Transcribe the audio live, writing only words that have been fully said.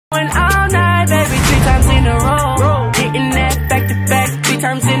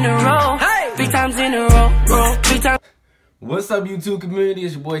What's up, YouTube community?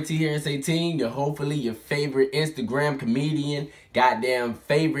 It's your boy Tharris18, hopefully your favorite Instagram comedian, goddamn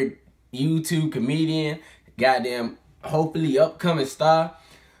favorite YouTube comedian, goddamn hopefully upcoming star.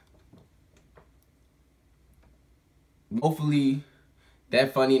 Hopefully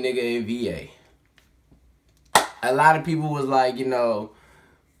that funny nigga in VA. A lot of people was like,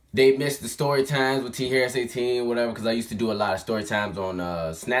 they missed the story times with Tharris18, whatever, because I used to do a lot of story times on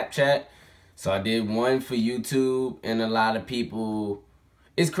Snapchat. So I did one for YouTube, and a lot of people...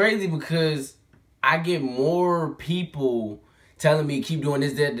 It's crazy because I get more people telling me keep doing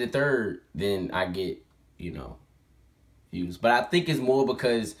this, that, the third than I get, views. But I think it's more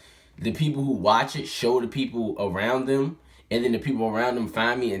because the people who watch it show the people around them, and then the people around them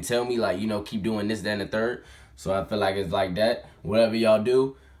find me and tell me, like, keep doing this, that, and the third. So I feel like it's like that. Whatever y'all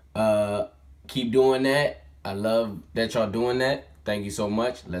do, keep doing that. I love that y'all doing that. Thank you so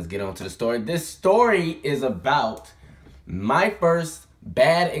much. Let's get on to the story. This story is about my first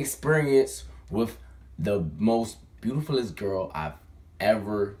bad experience with the most beautifulest girl I've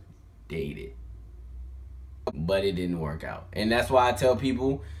ever dated. But it didn't work out. And that's why I tell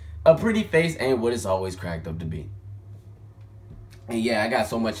people, a pretty face ain't what it's always cracked up to be. And yeah, I got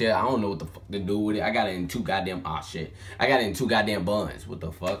so much hair, I don't know what the fuck to do with it. I got it in two goddamn, shit. I got it in two goddamn buns. What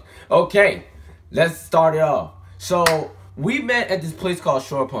the fuck? Okay, let's start it off. So, we met at this place called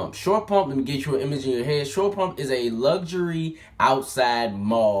Shore Pump. Shore Pump, let me get you an image in your head. Shore Pump is a luxury outside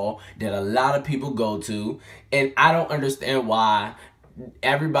mall that a lot of people go to. And I don't understand why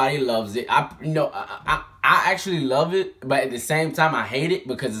everybody loves it. I actually love it, but at the same time, I hate it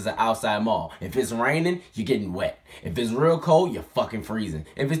because it's an outside mall. If it's raining, you're getting wet. If it's real cold, you're fucking freezing.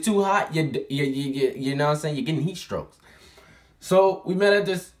 If it's too hot, you know what I'm saying? You're getting heat strokes. So we met at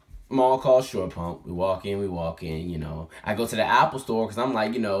this mall called Shore Pump. We walk in, I go to the Apple store because I'm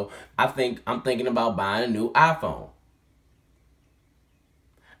like, I'm thinking about buying a new iPhone.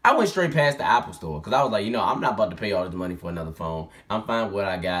 I went straight past the Apple store because I was like, I'm not about to pay all this money for another phone. I'm fine with what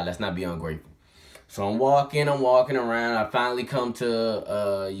I got. Let's not be ungrateful. So I'm walking around. I finally come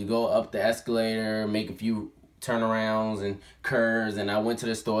to, you go up the escalator, make a few turnarounds and curves, and I went to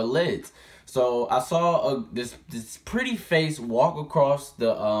the store lids. So I saw this pretty face walk across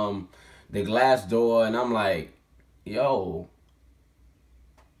the glass door, and I'm like, yo,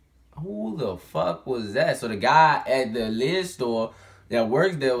 who the fuck was that? So the guy at the lid store that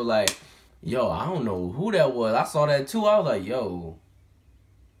works there was like, yo, I don't know who that was. I saw that too. I was like, yo,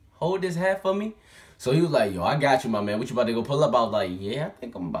 hold this hat for me. So he was like, yo, I got you, my man. What you about to go pull up? I was like, yeah, I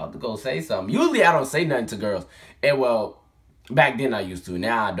think I'm about to go say something. Usually I don't say nothing to girls. And well, back then I used to.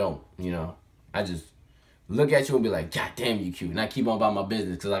 Now I don't, I just look at you and be like, God damn, you cute. And I keep on about my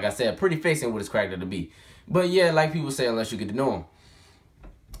business. Because like I said, pretty face ain't what it's cracked up to be. But yeah, like people say, unless you get to know them.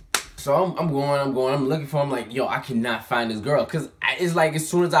 So I'm looking for him, like, yo, I cannot find this girl. Because it's like as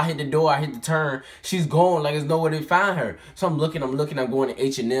soon as I hit the door, I hit the turn, she's gone. Like, there's nowhere to find her. So I'm looking. I'm going to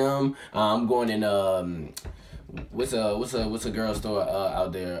H&M. I'm going in, what's a girl store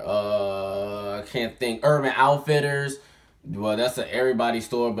out there? I can't think. Urban Outfitters. Well, that's an everybody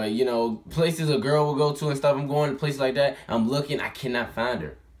store. But, places a girl will go to and stuff. I'm going to places like that. I'm looking. I cannot find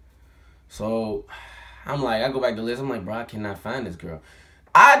her. So I'm like, I go back to Liz. I'm like, bro, I cannot find this girl.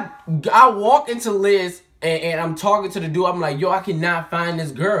 I walk into Liz and I'm talking to the dude. I'm like, yo, I cannot find this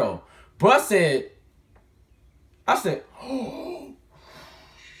girl. Bro, I said, oh,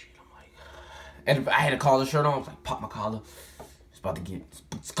 shit. I'm like, and I had to collar shirt on. I was like, pop my collar.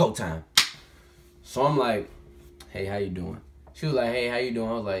 It's go time. So I'm like, hey, how you doing? She was like, hey, how you doing?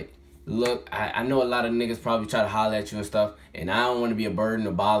 I was like, look, I know a lot of niggas probably try to holler at you and stuff, and I don't want to be a burden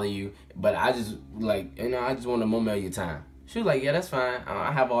to bother you, but I just, I just want a moment of your time. She was like, yeah, that's fine.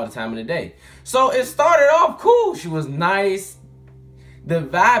 I have all the time in the day. So it started off cool. She was nice. The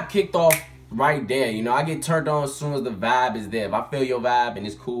vibe kicked off right there. I get turned on as soon as the vibe is there. If I feel your vibe and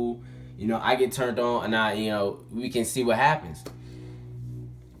it's cool, I get turned on and we can see what happens.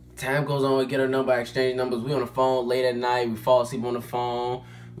 Time goes on, we get our number, exchange numbers. We on the phone late at night. We fall asleep on the phone.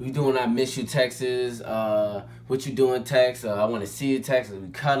 We doing our miss you texts. What you doing text? I want to see you text. We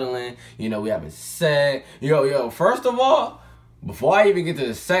cuddling. We having sex. Yo, first of all, before I even get to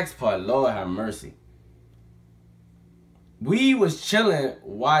the sex part, Lord have mercy. We was chilling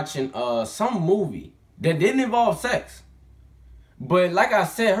watching some movie that didn't involve sex. But like I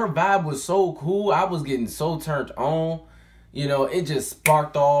said, her vibe was so cool. I was getting so turned on. It just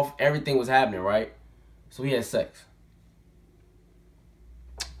sparked off. Everything was happening, right? So we had sex.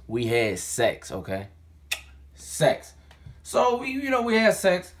 We had sex, okay? Sex. So, we had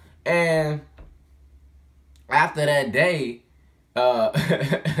sex. And after that day,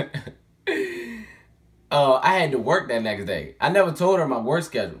 I had to work that next day. I never told her my work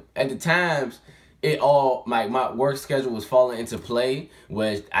schedule. At the times, my work schedule was falling into play,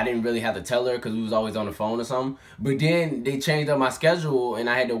 which I didn't really have to tell her because we was always on the phone or something. But then they changed up my schedule, and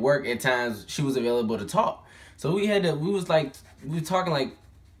I had to work at times she was available to talk. So we were talking like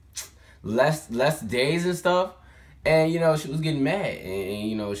less days and stuff. And, you know, she was getting mad. And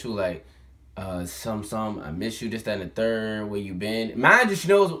you know, she was like, I miss you, this, that, and the third, where you been? Mind you,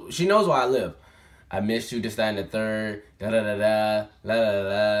 she knows where I live. I missed you, this, that, and the third, da-da-da-da,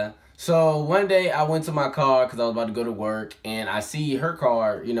 la-da-da-da. So one day I went to my car because I was about to go to work, and I see her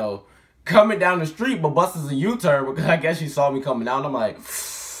car, you know, coming down the street, but busts a U-turn because I guess she saw me coming down. I'm like,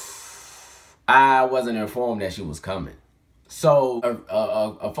 I wasn't informed that she was coming. So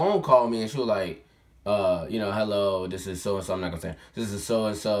a phone called me, and she was like, you know, hello, this is so-and-so, I'm not gonna say, this is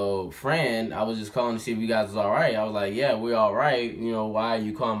so-and-so friend. I was just calling to see if you guys was all right. I was like, yeah, we're all right. You know, why are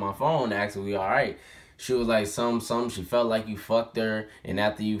you calling my phone to ask if we all right? She was like, she felt like you fucked her, and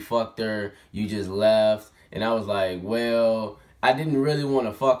after you fucked her, you just left. And I was like, well, I didn't really want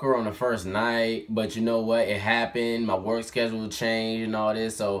to fuck her on the first night, but you know what? It happened. My work schedule changed and all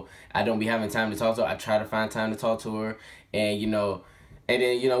this, so I don't be having time to talk to her. I try to find time to talk to her, and you know, and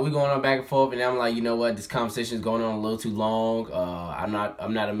then, you know, we going on back and forth, and I'm like, you know what, this conversation is going on a little too long. I'm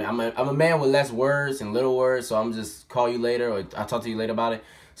a man with less words and little words, so I'm just call you later, or I'll talk to you later about it.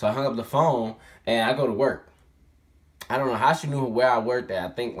 So I hung up the phone, and I go to work. I don't know how she knew where I worked at. I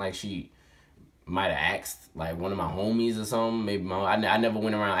think, like, she might have asked, like, one of my homies or something. Maybe I never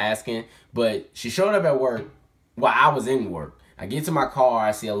went around asking, but she showed up at work while I was in work. I get to my car,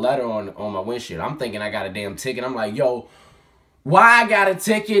 I see a letter on my windshield. I'm thinking I got a damn ticket. I'm like, yo, why I got a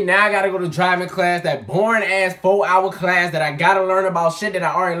ticket? Now I got to go to driving class, that boring-ass 4-hour class that I got to learn about shit that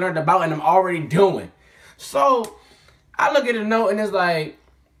I already learned about and I'm already doing. So I look at the note, and it's like,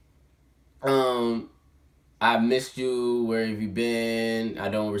 I missed you. Where have you been? I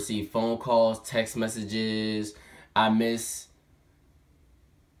don't receive phone calls, text messages. I miss.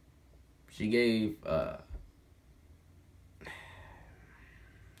 She gave.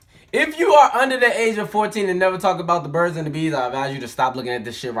 If you are under the age of 14 and never talk about the birds and the bees, I advise you to stop looking at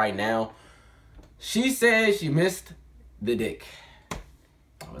this shit right now. She said she missed the dick.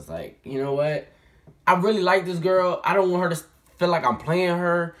 I was like, you know what? I really like this girl. I don't want her to feel like I'm playing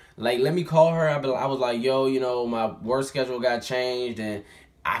her. Like, let me call her. I was like, yo, you know, my work schedule got changed, and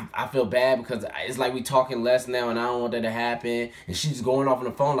I feel bad because it's like we talking less now, and I don't want that to happen. And she's going off on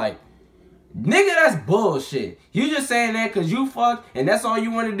the phone like, nigga, that's bullshit. You just saying that because you fucked, and that's all you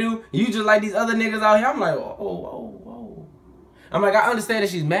want to do. You just like these other niggas out here. I'm like, whoa. I'm like, I understand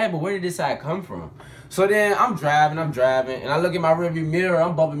that she's mad, but where did this side come from? So then I'm driving, and I look in my rearview mirror.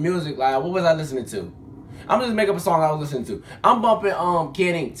 I'm bumping music. Like, what was I listening to? I'm just making up a song I was listening to. I'm bumping,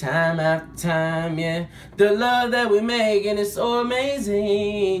 Kidding, time after time, yeah. The love that we make, and it's so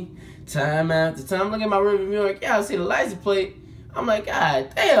amazing. Time after time. Look at my rearview mirror. Yeah, I see the license plate. I'm like,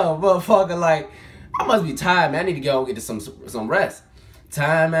 God damn, motherfucker. Like, I must be tired, man. I need to go and get some rest.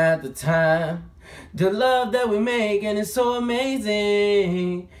 Time after time. The love that we make, and it's so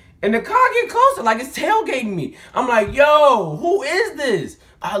amazing. And the car get closer, like it's tailgating me. I'm like, yo, who is this?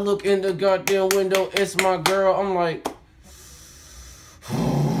 I look in the goddamn window, it's my girl. I'm like,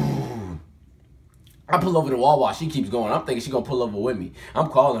 I pull over to Wawa. She keeps going. I'm thinking she gonna pull over with me. I'm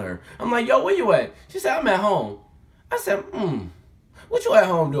calling her. I'm like, yo, where you at? She said, I'm at home. I said, what you at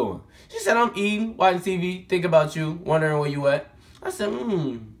home doing? She said, I'm eating, watching TV, thinking about you, wondering where you at. I said,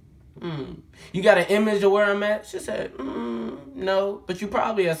 You got an image of where I'm at? She said, no, but you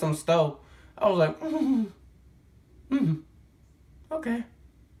probably at some store. I was like, okay.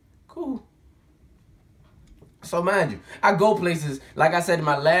 Cool. So mind you, I go places, like I said in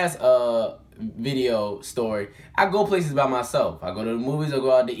my last video story, I go places by myself. I go to the movies, I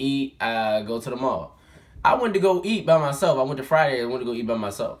go out to eat, I go to the mall. I went to go eat by myself. I went to Friday, I went to go eat by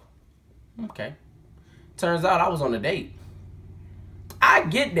myself. Okay. Turns out I was on a date. I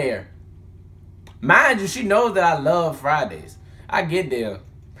get there. Mind you, she knows that I love Fridays. I get there.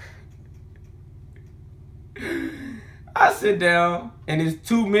 I sit down, and it's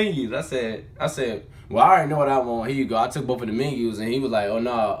 2 menus. I said, well, I already know what I want. Here you go. I took both of the menus, and he was like, oh,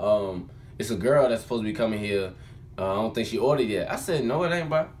 no, it's a girl that's supposed to be coming here. I don't think she ordered yet. I said, no, it ain't,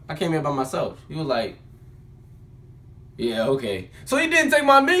 bro. I came here by myself. He was like, yeah, okay. So he didn't take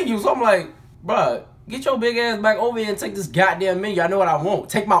my menu, so I'm like, bro, get your big ass back over here and take this goddamn menu. I know what I want.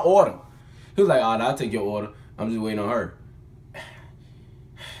 Take my order. He was like, oh, no, I'll take your order. I'm just waiting on her.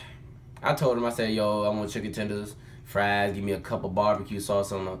 I told him, I said, yo, I want chicken tenders, fries, give me a cup of barbecue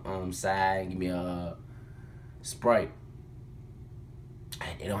sauce on the side, give me a Sprite.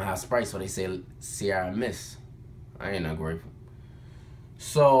 They don't have Sprite, so they say Sierra Miss. I ain't not grateful.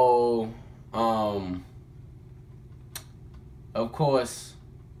 So, of course,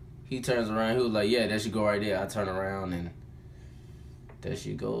 he turns around. He was like, yeah, there she go right there. I turn around and there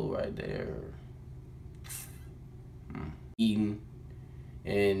she go right there. Eating.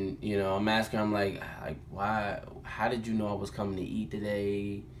 And, you know, I'm asking her, I'm like, why, how did you know I was coming to eat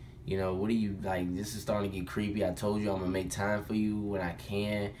today? You know, what are you, like, this is starting to get creepy. I told you I'm going to make time for you when I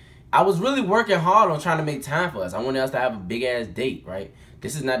can. I was really working hard on trying to make time for us. I wanted us to have a big-ass date, right?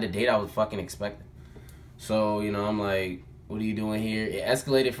 This is not the date I was fucking expecting. So, you know, I'm like, what are you doing here? It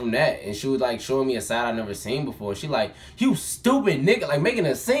escalated from that. And she was, like, showing me a side I've never seen before. She like, you stupid nigga. Like, making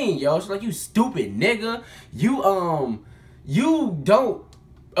a scene, yo. She's like, you stupid nigga. You don't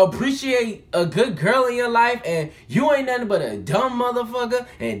appreciate a good girl in your life, and you ain't nothing but a dumb motherfucker,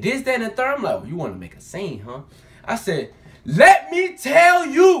 and this, that, and the third. I'm like, well, you want to make a scene, huh? I said, let me tell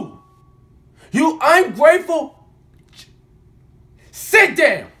you, you ungrateful, sit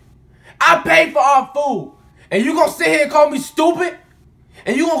down. I paid for our food, and you gonna sit here and call me stupid?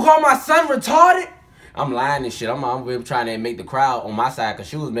 And you gonna call my son retarded? I'm lying and shit. I'm really trying to make the crowd on my side, because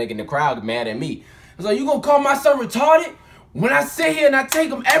she was making the crowd mad at me. I was like, you gonna call my son retarded? When I sit here and I take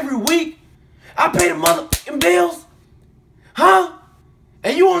him every week, I pay the motherfucking bills? Huh?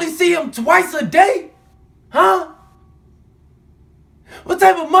 And you only see him twice a day? Huh? What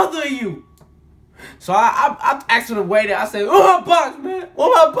type of mother are you? So I asked her the waiter. I said, "What my box, man?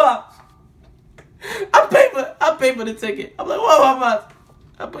 What my box?" I pay for the ticket. I'm like, "What my box?"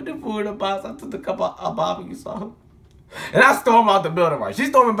 I put the food in the box. I took the cup of barbecue sauce. And I stormed out the building, right? She's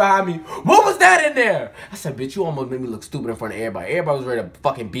storming behind me. What was that in there? I said, bitch, you almost made me look stupid in front of everybody. Everybody was ready to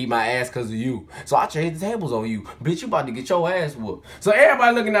fucking beat my ass because of you. So I changed the tables on you. Bitch, you about to get your ass whooped. So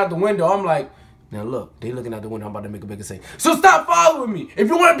everybody looking out the window, I'm like, now look, they looking out the window, I'm about to make a bigger scene. So stop following me. If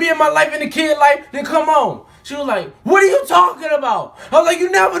you want to be in my life and the kid life, then come on. She was like, what are you talking about? I was like,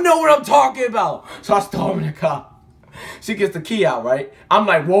 you never know what I'm talking about. So I stormed in the car. She gets the key out, right? I'm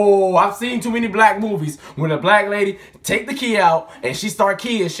like, whoa, I've seen too many black movies when a black lady take the key out and she start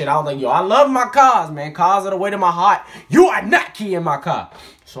keying shit. I was like, yo, I love my cars, man. Cars are the way to my heart. You are not keying my car.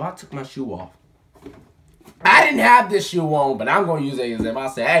 So I took my shoe off. I didn't have this shoe on, but I'm going to use it as if I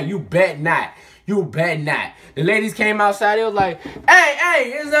said, hey, you bet not. You bet not. The ladies came outside. They was like,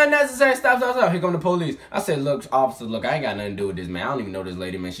 hey, it's not necessary. Stop. Here come the police. I said, look, officer, look, I ain't got nothing to do with this, man. I don't even know this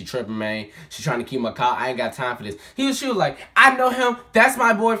lady, man. She tripping, man. She trying to keep my car. I ain't got time for this. She was like, I know him. That's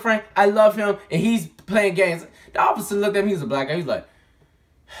my boyfriend. I love him. And he's playing games. The officer looked at me. He was a black guy. He was like,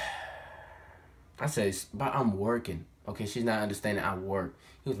 I said, but I'm working. Okay, she's not understanding I work.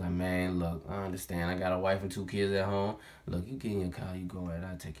 He was like, man, look, I understand. I got a wife and 2 kids at home. Look, you get in your car. You go ahead.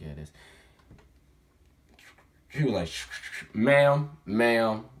 I'll take care of this. She was like, ma'am,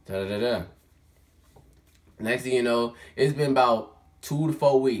 da-da-da-da. Next thing you know, it's been about 2 to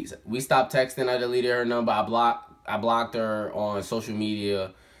 4 weeks. We stopped texting. I deleted her number. I blocked her on social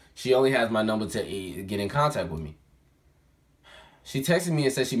media. She only has my number to get in contact with me. She texted me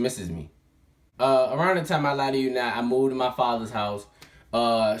and said she misses me. Around the time I lied to you now, I moved to my father's house.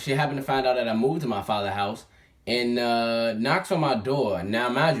 She happened to find out that I moved to my father's house. And knocks on my door. Now,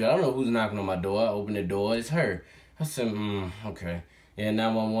 mind you, I don't know who's knocking on my door. I open the door. It's her. I said, okay. Yeah,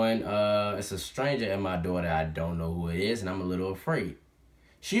 911, it's a stranger at my door that I don't know who it is, and I'm a little afraid.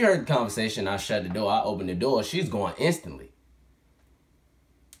 She heard the conversation. I shut the door. I opened the door. She's going instantly.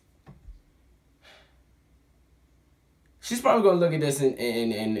 She's probably going to look at this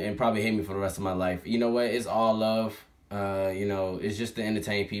and probably hate me for the rest of my life. You know what? It's all love. You know, it's just to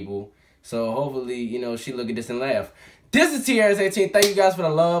entertain people. So hopefully, you know, she look at this and laugh. This is Tharris18. Thank you guys for the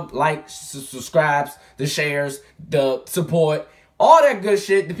love, likes, subscribes, the shares, the support, all that good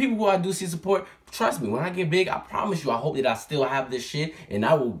shit. The people who I do see support, trust me, when I get big, I promise you, I hope that I still have this shit, and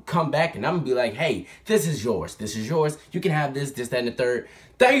I will come back and I'm gonna be like, hey, this is yours. This is yours. You can have this, that, and the third.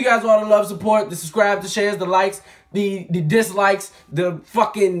 Thank you guys for all the love, support, the subscribe, the shares, the likes, the dislikes, the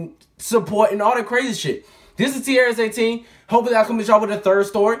fucking support, and all that crazy shit. This is Tharris18. Hopefully I'll come with y'all with a third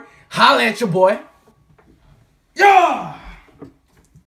story. Holla at your boy. Yeah!